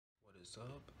what's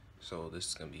up? So this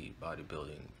is gonna be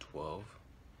bodybuilding 12.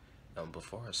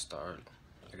 Before I start,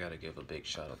 I gotta give a big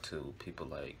shout out to people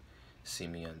like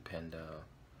Simeon Panda,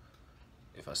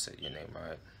 if I said your name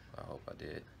right, I hope I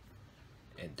did,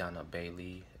 and Donna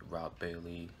Bailey, Rob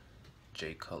Bailey,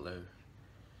 Jay Cutler,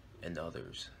 and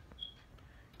others.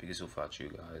 Because without you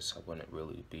guys, I wouldn't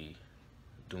really be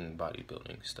doing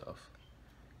bodybuilding stuff.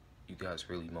 You guys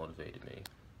really motivated me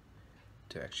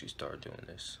to actually start doing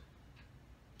this.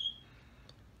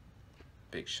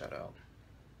 Big shout out.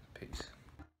 Peace.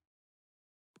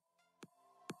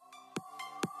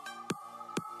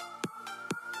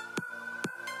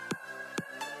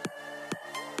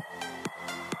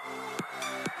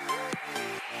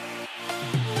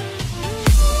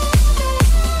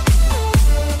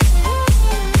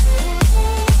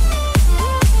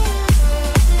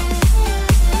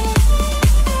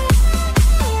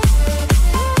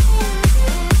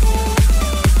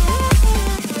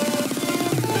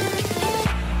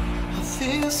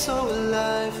 So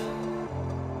alive,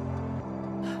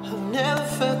 I've never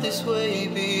felt this way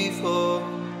before.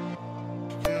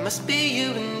 It must be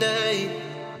you and I.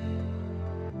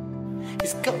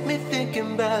 It's got me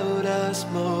thinking about us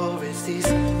more. It's these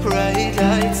bright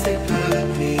lights, they put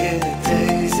me in a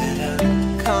daze, and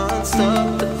I can't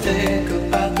stop to think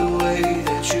about the way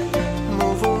that you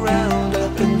move around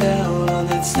up and down on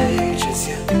that stage. It's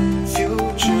your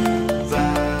future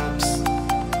vibes.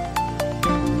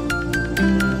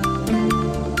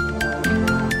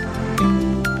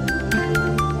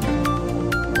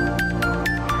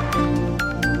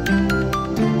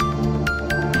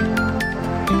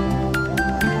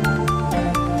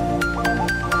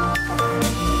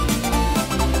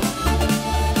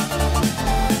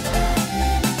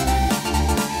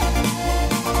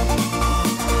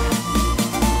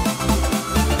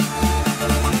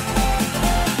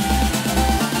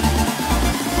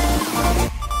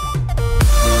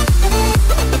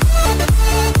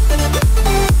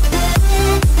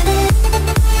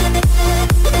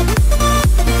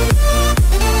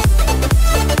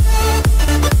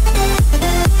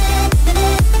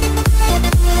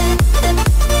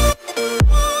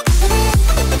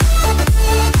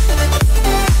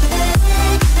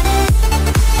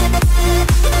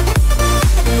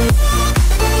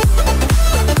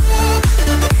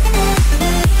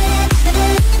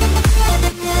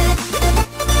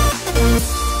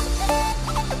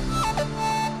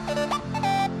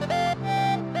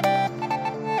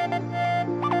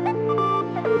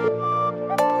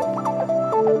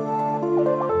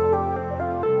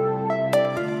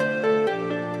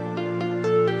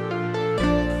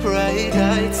 Bright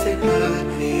lights, they put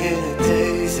me in a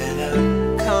daze, and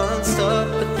I can't stop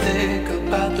but think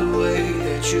about the way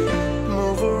that you